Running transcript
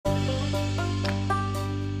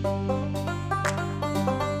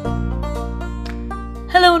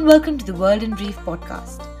Hello and welcome to the World in Brief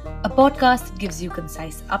podcast, a podcast that gives you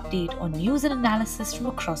concise update on news and analysis from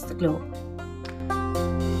across the globe.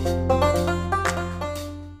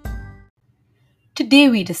 Today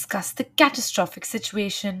we discuss the catastrophic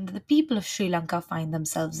situation that the people of Sri Lanka find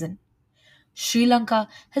themselves in. Sri Lanka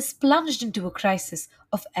has plunged into a crisis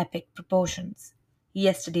of epic proportions.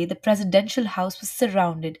 Yesterday, the presidential house was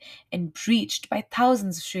surrounded and breached by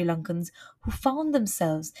thousands of Sri Lankans who found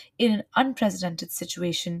themselves in an unprecedented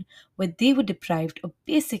situation where they were deprived of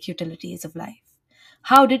basic utilities of life.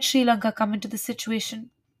 How did Sri Lanka come into this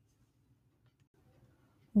situation?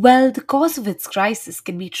 Well, the cause of its crisis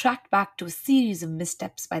can be tracked back to a series of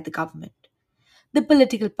missteps by the government. The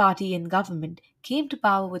political party in government came to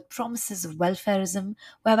power with promises of welfarism,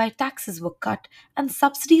 whereby taxes were cut and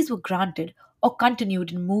subsidies were granted or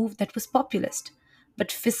continued in a move that was populist, but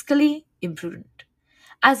fiscally imprudent.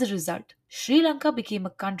 As a result, Sri Lanka became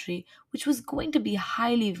a country which was going to be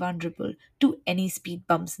highly vulnerable to any speed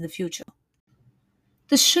bumps in the future.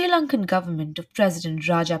 The Sri Lankan government of President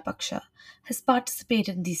Rajapaksa has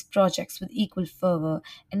participated in these projects with equal fervour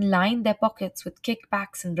and lined their pockets with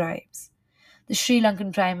kickbacks and bribes. The Sri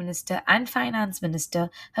Lankan Prime Minister and Finance Minister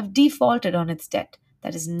have defaulted on its debt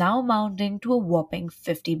that is now mounting to a whopping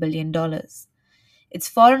 $50 billion. Its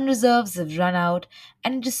foreign reserves have run out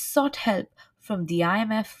and it has sought help from the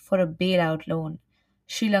IMF for a bailout loan.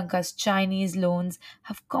 Sri Lanka's Chinese loans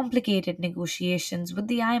have complicated negotiations with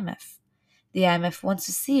the IMF. The IMF wants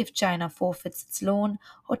to see if China forfeits its loan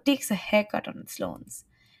or takes a haircut on its loans.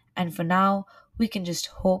 And for now, we can just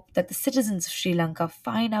hope that the citizens of Sri Lanka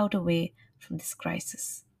find out a way from this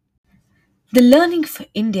crisis. The learning for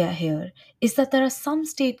India here is that there are some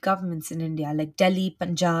state governments in India like Delhi,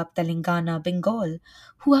 Punjab, Telangana, Bengal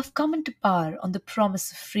who have come into power on the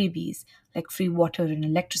promise of freebies like free water and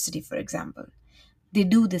electricity, for example. They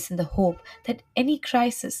do this in the hope that any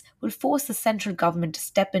crisis will force the central government to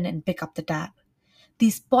step in and pick up the tab.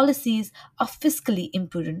 These policies are fiscally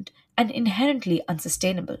imprudent and inherently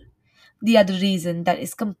unsustainable. The other reason that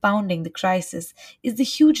is compounding the crisis is the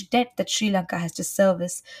huge debt that Sri Lanka has to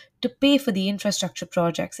service to pay for the infrastructure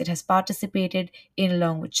projects it has participated in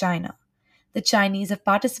along with China. The Chinese have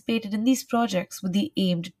participated in these projects with the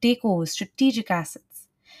aim to take over strategic assets.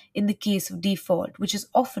 In the case of default, which is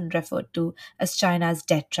often referred to as China's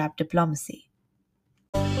debt trap diplomacy.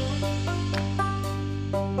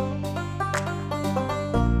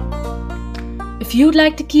 If you'd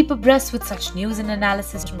like to keep abreast with such news and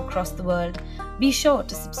analysis from across the world, be sure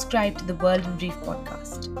to subscribe to the World in Brief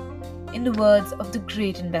podcast. In the words of the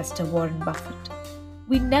great investor Warren Buffett,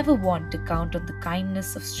 we never want to count on the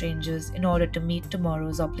kindness of strangers in order to meet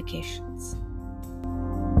tomorrow's obligations.